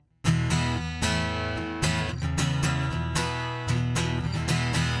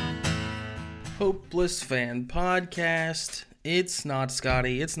Hopeless Fan Podcast. It's not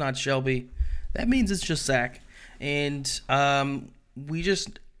Scotty. It's not Shelby. That means it's just Zack. And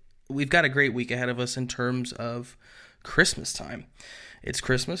we've got a great week ahead of us in terms of Christmas time. It's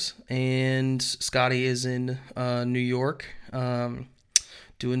Christmas, and Scotty is in New York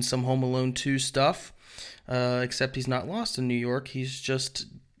doing some Home Alone 2 stuff. Except he's not lost in New York. He's just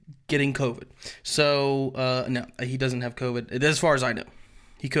getting COVID. So, no, he doesn't have COVID, as far as I know.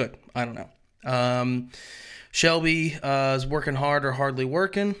 He could. I don't know. Shelby is working hard or hardly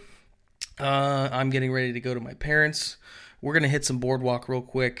working. I'm getting ready to go to my parents. We're going to hit some Boardwalk real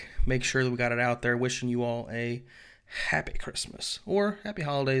quick. Make sure that we got it out there. Wishing you all a happy Christmas. Or happy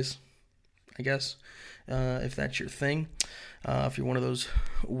holidays, I guess, if that's your thing. If you're one of those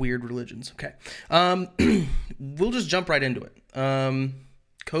weird religions. Okay. We'll just jump right into it.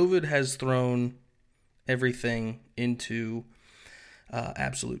 COVID has thrown everything into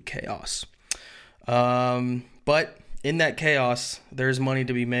absolute chaos. But in that chaos, there's money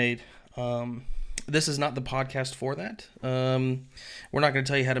to be made. This is not the podcast for that. We're not going to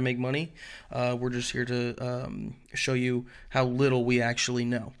tell you how to make money. We're just here to show you how little we actually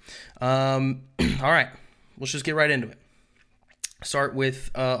know. All right. Let's just get right into it. Start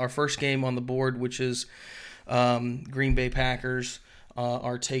with our first game on the board, which is Green Bay Packers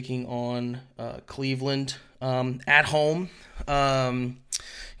are taking on Cleveland at home.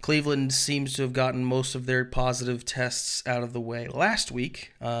 Cleveland seems to have gotten most of their positive tests out of the way last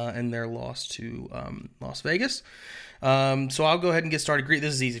week in their loss to Las Vegas. So I'll go ahead and get started.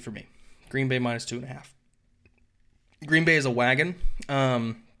 This is easy for me. Green Bay minus 2.5. Green Bay is a wagon.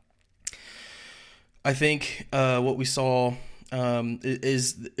 I think what we saw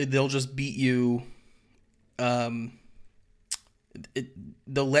is they'll just beat you. They'll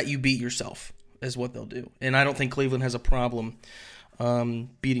let you beat yourself is what they'll do. And I don't think Cleveland has a problem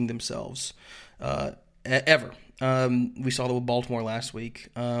beating themselves ever. We saw that with Baltimore last week.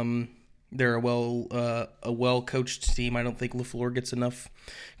 They're a well-coached team. I don't think LaFleur gets enough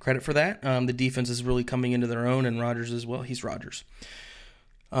credit for that. The defense is really coming into their own, and Rodgers as well. He's Rodgers.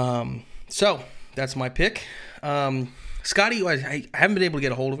 So that's my pick. Scotty, I haven't been able to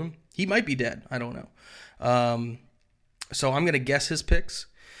get a hold of him. He might be dead. I don't know. So I'm going to guess his picks,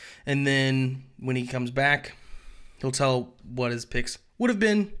 and then when he comes back, he'll tell what his picks would have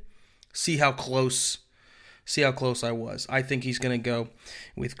been. See how close I was. I think he's going to go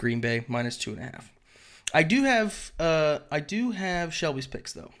with Green Bay minus 2.5. I do have Shelby's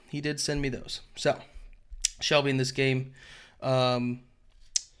picks though. He did send me those. So Shelby in this game,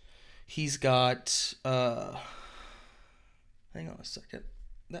 he's got. Hang on a second.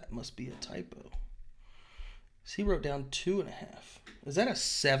 That must be a typo. So he wrote down 2.5. Is that a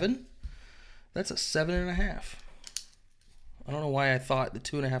 7? That's a 7.5. I don't know why I thought the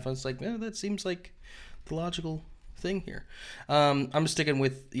 2.5. I was like, yeah, that seems like the logical thing here. I'm sticking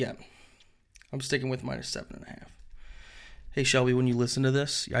with minus 7.5. Hey Shelby, when you listen to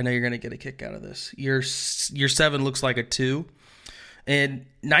this, I know you're gonna get a kick out of this. Your 7 looks like a 2, and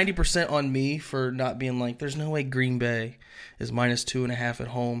 90% on me for not being like, there's no way Green Bay is minus 2.5 at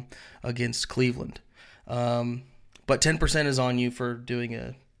home against Cleveland. But 10% is on you for doing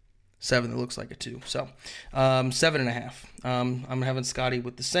a 7 that looks like a 2. So 7.5. I'm having Scotty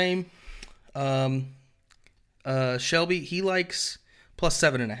with the same. Shelby, he likes plus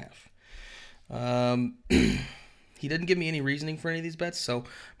 7.5. He didn't give me any reasoning for any of these bets, so I'm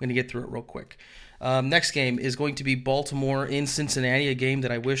going to get through it real quick. Next game is going to be Baltimore in Cincinnati, a game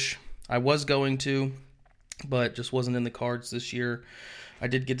that I wish I was going to, but just wasn't in the cards this year. I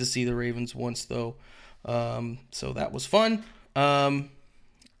did get to see the Ravens once, though, so that was fun.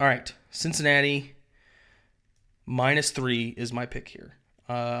 All right, Cincinnati minus 3 is my pick here.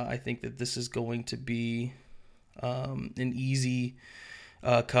 I think that this is going to be an easy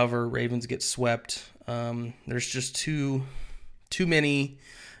cover. Ravens get swept. There's just too many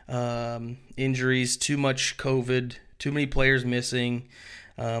injuries, too much COVID, too many players missing.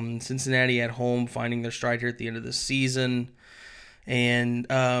 Cincinnati at home finding their stride here at the end of the season. And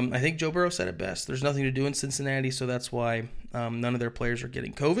I think Joe Burrow said it best. There's nothing to do in Cincinnati, so that's why none of their players are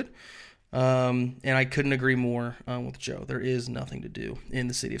getting COVID. And I couldn't agree more with Joe. There is nothing to do in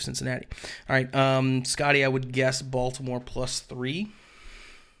the city of Cincinnati. All right, Scotty, I would guess Baltimore plus 3.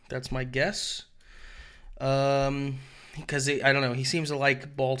 That's my guess. Because I don't know. He seems to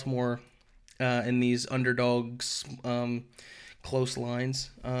like Baltimore in these underdogs, close lines.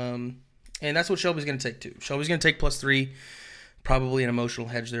 And that's what Shelby's going to take, too. Shelby's going to take plus 3. Probably an emotional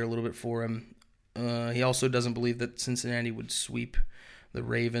hedge there a little bit for him. He also doesn't believe that Cincinnati would sweep the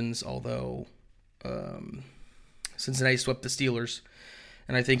Ravens, although Cincinnati swept the Steelers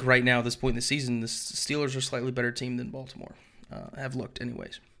And I think right now, at this point in the season, the Steelers are a slightly better team than Baltimore. Have looked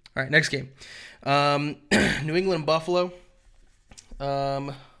anyways. All right, next game. New England and Buffalo.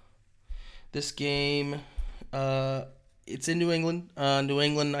 This game, it's in New England. New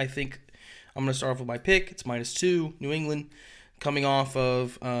England, I think I'm going to start off with my pick. It's -2. New England coming off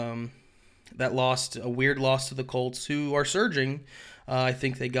of that loss, a weird loss to the Colts, who are surging. I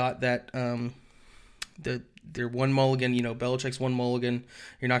think they got that their one mulligan, Belichick's one mulligan.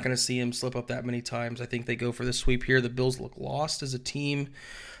 You're not going to see him slip up that many times. I think they go for the sweep here. The Bills look lost as a team.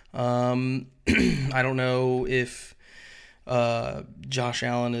 I don't know if Josh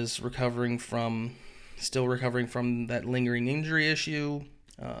Allen is still recovering from that lingering injury issue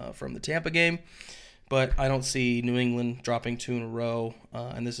from the Tampa game. But I don't see New England dropping 2 in a row,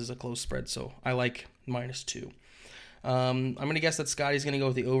 and this is a close spread, so I like -2. I'm going to guess that Scotty's going to go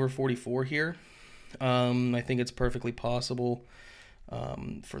with the over 44 here. I think it's perfectly possible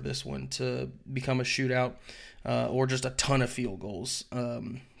for this one to become a shootout or just a ton of field goals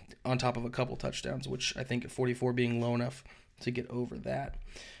on top of a couple touchdowns, which I think at 44 being low enough to get over that.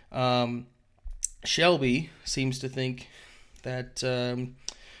 Shelby seems to think that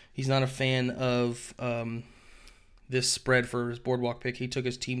he's not a fan of this spread for his Boardwalk pick. He took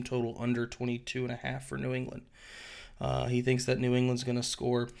his team total under 22.5 for New England. He thinks that New England's going to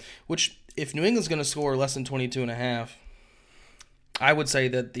score, which if New England's going to score less than 22.5, I would say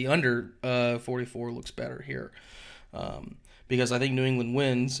that the under 44 looks better here. Because I think New England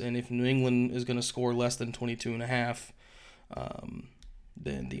wins, and if New England is going to score less than 22.5,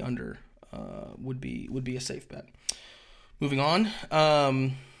 then the under would be a safe bet. Moving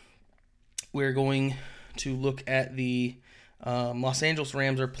on, we're going to look at the Los Angeles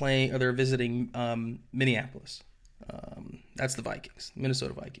Rams they're visiting Minneapolis. That's the Vikings,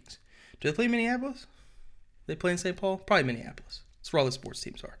 Minnesota Vikings. Do they play Minneapolis? They play in St. Paul? Probably Minneapolis. That's where all the sports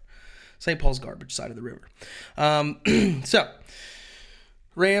teams are. St. Paul's garbage side of the river. So,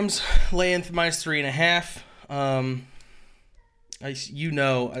 Rams laying -3.5.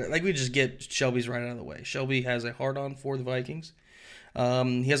 We just get Shelby's right out of the way. Shelby has a hard-on for the Vikings.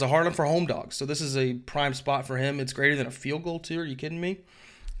 He has a hard-on for home dogs, so this is a prime spot for him. It's greater than a field goal, too. Are you kidding me?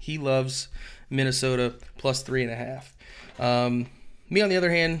 He loves Minnesota +3.5. Me, on the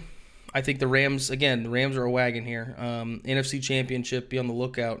other hand, I think the Rams are a wagon here. NFC Championship, be on the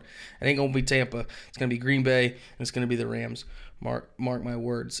lookout. It ain't going to be Tampa. It's going to be Green Bay, and it's going to be the Rams. Mark my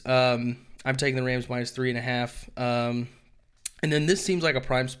words. I'm taking the Rams -3.5. And then this seems like a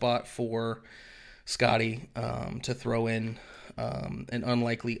prime spot for Scotty to throw in an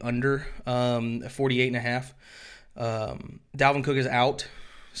unlikely under 48.5. Dalvin Cook is out,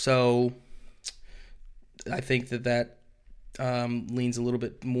 so I think that leans a little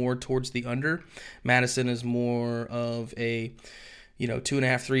bit more towards the under. Madison is more of a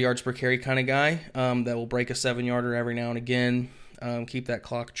 2.5, 3 yards per carry kind of guy that will break a 7-yarder every now and again, keep that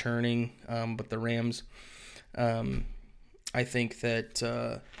clock churning. But the Rams, I think that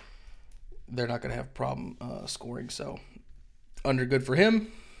they're not going to have a problem scoring. So under good for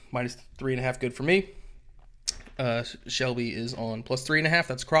him, -3.5 good for me. Shelby is on +3.5.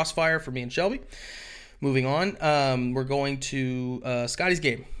 That's crossfire for me and Shelby. Moving on, we're going to Scotty's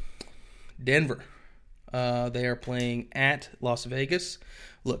game. Denver. They are playing at Las Vegas.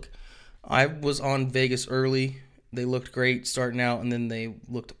 Look, I was on Vegas early. They looked great starting out, and then they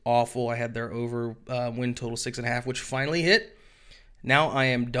looked awful. I had their over win total 6.5, which finally hit. Now I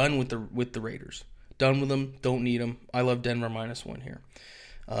am done with the Raiders. Done with them. Don't need them. I love Denver -1 here.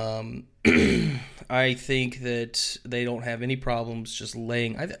 I think that they don't have any problems just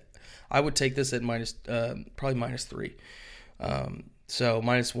laying. I would take this at probably -3. So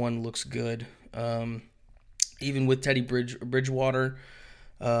 -1 looks good. Even with Teddy Bridgewater,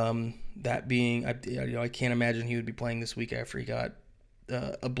 that being, I can't imagine he would be playing this week after he got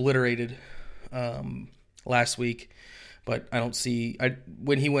obliterated last week. But I don't see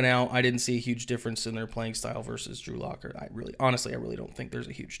when he went out, I didn't see a huge difference in their playing style versus Drew Lock. I really don't think there's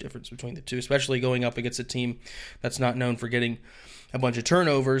a huge difference between the two, especially going up against a team that's not known for getting a bunch of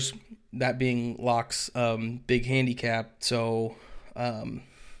turnovers, that being Lock's big handicap. So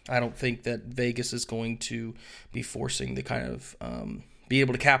I don't think that Vegas is going to be forcing the kind of be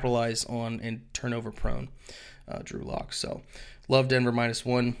able to capitalize on and turnover prone Drew Lock. So love Denver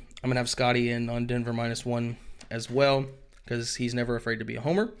 -1. I'm going to have Scotty in on Denver -1 as well, because he's never afraid to be a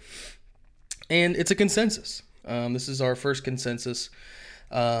homer. And it's a consensus. This is our first consensus.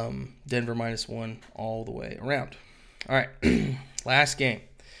 Denver -1 all the way around. All right, last game.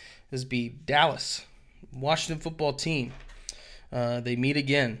 This be Dallas, Washington football team. They meet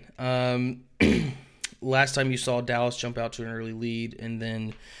again. last time you saw Dallas jump out to an early lead and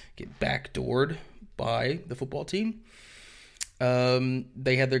then get backdoored by the football team.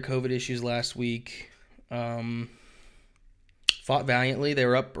 They had their COVID issues last week. Fought valiantly. They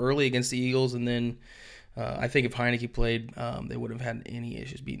were up early against the Eagles, and then I think if Heineke played, they wouldn't have had any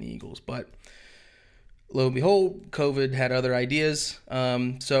issues beating the Eagles. But lo and behold, COVID had other ideas.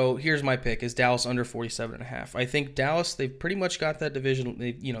 So here's my pick: is Dallas under 47.5. I think Dallas, they've pretty much got that division.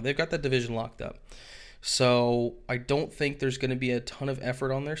 They've got that division locked up. So I don't think there's going to be a ton of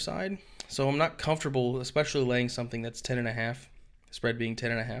effort on their side. So I'm not comfortable, especially laying something that's 10.5. Spread being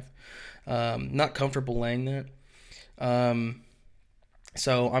 10.5. Not comfortable laying that.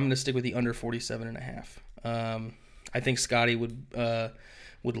 So I'm going to stick with the under 47.5. I think Scotty would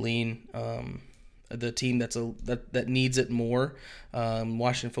lean the team that needs it more.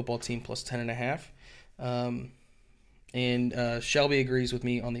 Washington football team plus 10.5. And Shelby agrees with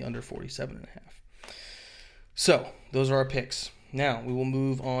me on the under 47.5. So those are our picks. Now we will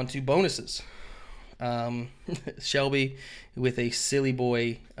move on to bonuses. Shelby with a silly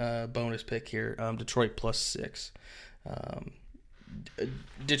boy bonus pick here. Detroit plus 6.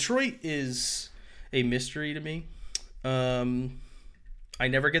 Detroit is a mystery to me. I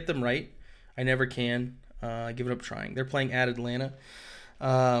never get them right. I never can. I give it up trying. They're playing at Atlanta.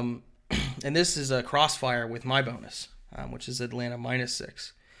 And this is a crossfire with my bonus, which is Atlanta minus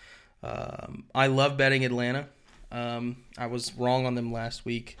 6. I love betting Atlanta. I was wrong on them last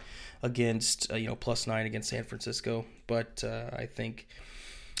week against, plus 9 against San Francisco. But I think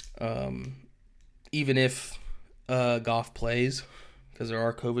even if Goff plays, because there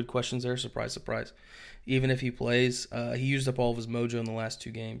are COVID questions there, surprise, surprise. Even if he plays, he used up all of his mojo in the last 2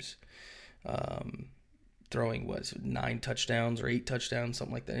 games. Throwing, 9 touchdowns or 8 touchdowns,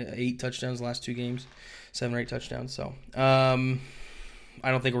 something like that. 8 touchdowns the last 2 games, 7 or 8 touchdowns. So I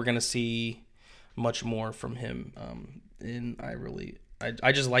don't think we're going to see much more from him. And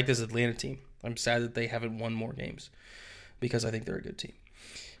I just like this Atlanta team. I'm sad that they haven't won more games because I think they're a good team.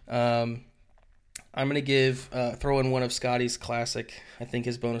 I'm going to throw in one of Scotty's classic. I think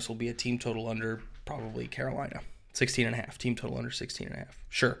his bonus will be a team total under probably Carolina. 16.5. Team total under 16.5.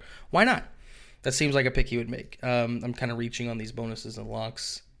 Sure. Why not? That seems like a pick he would make. I'm kind of reaching on these bonuses and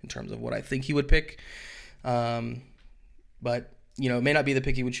locks in terms of what I think he would pick. But, it may not be the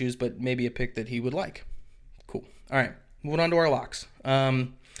pick he would choose, but maybe a pick that he would like. Cool. All right. Moving on to our locks.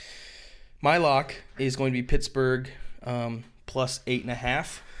 My lock is going to be Pittsburgh plus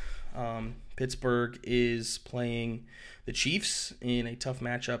 8.5. Pittsburgh is playing the Chiefs in a tough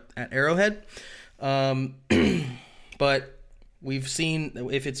matchup at Arrowhead. But we've seen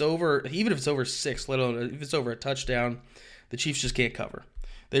if it's over, even if it's over 6, let alone if it's over a touchdown, the Chiefs just can't cover.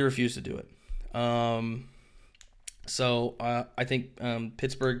 They refuse to do it. So I think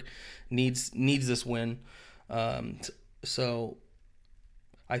Pittsburgh needs this win. So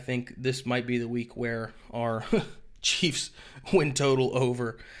I think this might be the week where our Chiefs win total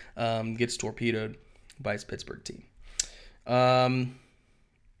over gets torpedoed by his Pittsburgh team. And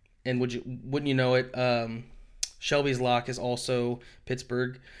wouldn't you know it, Shelby's lock is also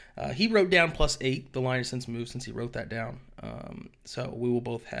Pittsburgh. He wrote down plus 8. The line has since moved since he wrote that down. So we will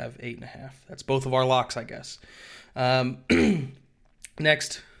both have 8.5. That's both of our locks, I guess.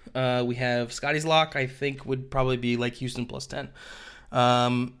 Next, we have Scotty's lock. I think would probably be like Houston plus 10.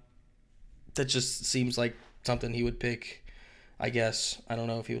 That just seems like something he would pick, I guess. I don't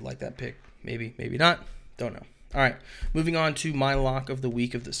know if he would like that pick. Maybe, maybe not. Don't know. All right, moving on to my lock of the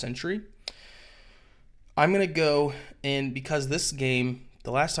week of the century. I'm going to go, and because this game,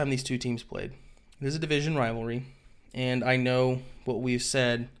 the last time these two teams played, it is a division rivalry, and I know what we've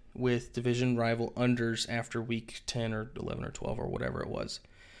said with division rival unders after week 10 or 11 or 12 or whatever it was.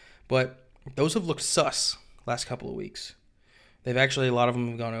 But those have looked sus last couple of weeks. They've actually, a lot of them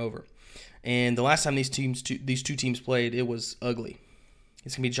have gone over. And the last time these two teams played, it was ugly.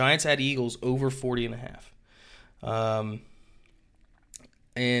 It's going to be Giants at Eagles over 40.5.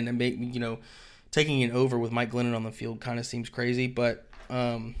 And taking it over with Mike Glennon on the field kind of seems crazy, but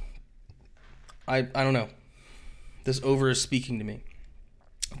I don't know. This over is speaking to me.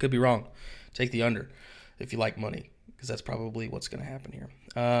 I could be wrong. Take the under if you like money, because that's probably what's going to happen here.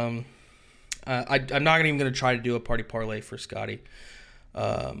 I'm not even going to try to do a party parlay for Scotty.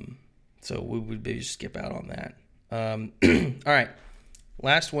 So we would maybe just skip out on that. All right.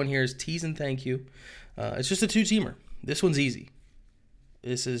 Last one here is tease and thank you. It's just a 2-teamer. This one's easy.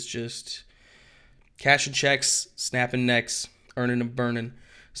 This is just cash and checks, snapping necks, earning and burning.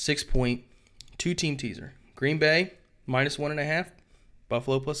 6-point, 2-team teaser. Green Bay, minus 1.5.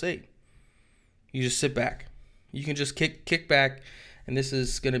 Buffalo, plus 8. You just sit back. You can just kick back, and this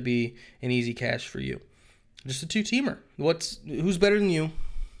is going to be an easy cash for you. Just a two-teamer. Who's better than you?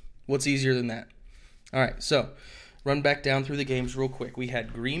 What's easier than that? All right, so run back down through the games real quick. We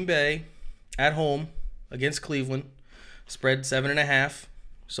had Green Bay at home against Cleveland. Spread 7.5.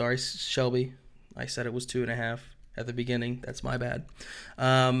 Sorry, Shelby. I said it was 2.5 at the beginning. That's my bad.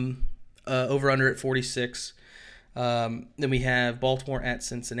 Over-under at 46. Then we have Baltimore at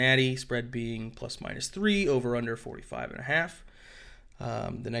Cincinnati. Spread being ±3. Over-under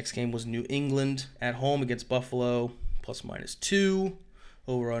 45.5. The next game was New England at home against Buffalo. ±2.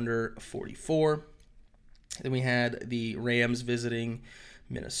 Over-under 44. Then we had the Rams visiting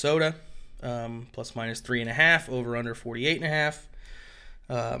Minnesota. ±3.5. Over-under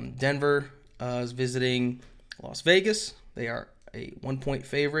 48.5. Denver is visiting Las Vegas. They are a 1-point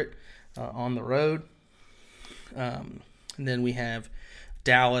favorite on the road. And then we have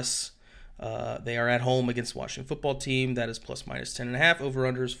Dallas. They are at home against the Washington football team. That is ±10.5.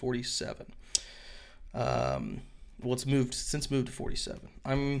 Over-under is 47. It's moved to 47.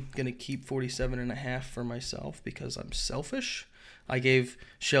 I'm going to keep 47.5 for myself because I'm selfish. I gave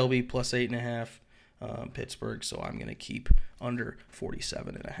Shelby +8.5 Pittsburgh, so I'm going to keep under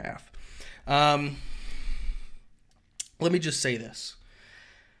 47.5. Let me just say this.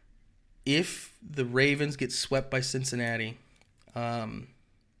 If the Ravens get swept by Cincinnati,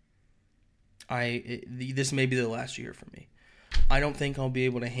 this may be the last year for me. I don't think I'll be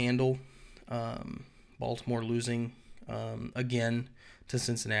able to handle Baltimore losing again to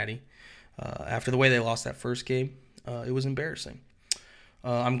Cincinnati. After the way they lost that first game, it was embarrassing.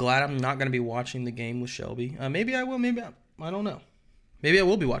 I'm glad I'm not going to be watching the game with Shelby. Maybe I will, maybe I don't know. Maybe I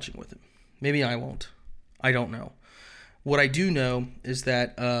will be watching with him. Maybe I won't. I don't know. What I do know is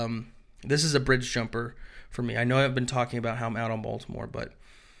that this is a bridge jumper for me. I know I've been talking about how I'm out on Baltimore, but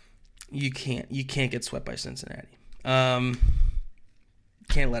you can't get swept by Cincinnati. Can't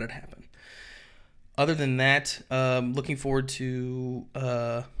let it happen. Other than that, looking forward to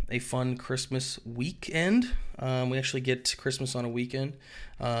a fun Christmas weekend. We actually get Christmas on a weekend.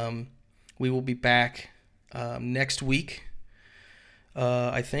 We will be back next week,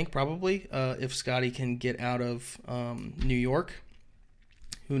 I think, probably, if Scotty can get out of New York.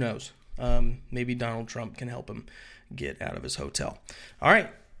 Who knows? Maybe Donald Trump can help him get out of his hotel. All right.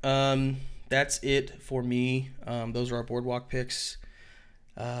 That's it for me. Those are our Boardwalk picks.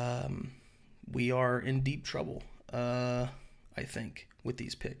 We are in deep trouble, I think, with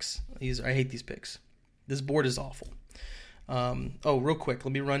these picks. I hate these picks. This board is awful. Real quick,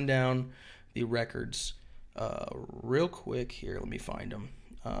 let me run down the records real quick here. Let me find them.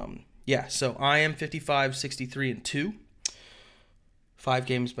 So I am 55, 63, and 2. 5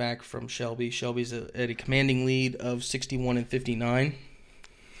 games back from Shelby. Shelby's at a commanding lead of 61 and 59.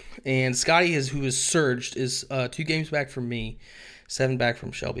 And Scotty, who has surged, is 2 games back from me, 7 back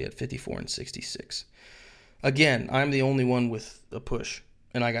from Shelby at 54 and 66. Again, I'm the only one with a push,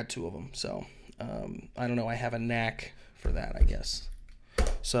 and I got 2 of them. So, I don't know. I have a knack for that, I guess.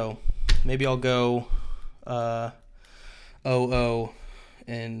 So, maybe I'll go 0-0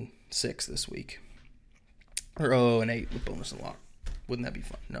 and 6 this week. Or 0-0 and 8 with bonus and lock. Wouldn't that be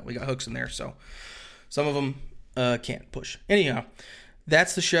fun? No, we got hooks in there, so some of them can't push. Anyhow,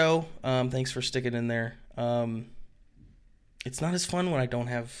 that's the show. Thanks for sticking in there. It's not as fun when I don't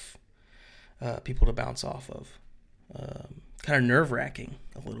have people to bounce off of. Kind of nerve-wracking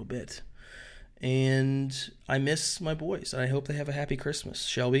a little bit. And I miss my boys. I hope they have a happy Christmas.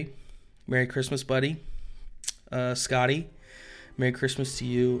 Shelby, Merry Christmas, buddy. Scotty, Merry Christmas to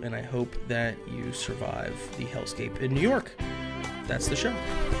you, and I hope that you survive the hellscape in New York. That's the show.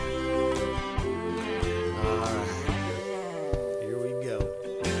 Alright, here we go.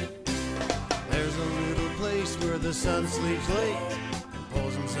 There's a little place where the sun sleeps late and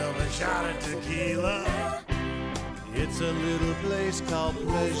pulls himself a shot of tequila. It's a little place called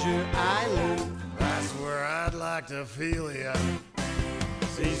Pleasure Island. That's where I'd like to feel ya.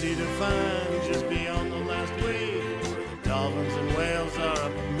 It's easy to find just beyond the last wave, where the dolphins and whales are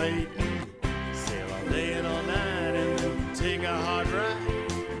up mating. Sail all day and all night and then take a hard ride.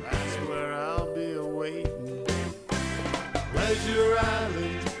 That's where I'll be awaiting. Pleasure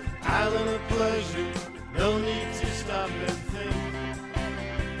Island, island of pleasure. No need to stop and think.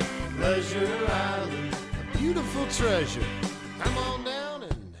 Pleasure Island, a beautiful treasure. Come on down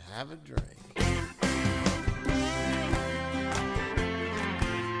and have a drink.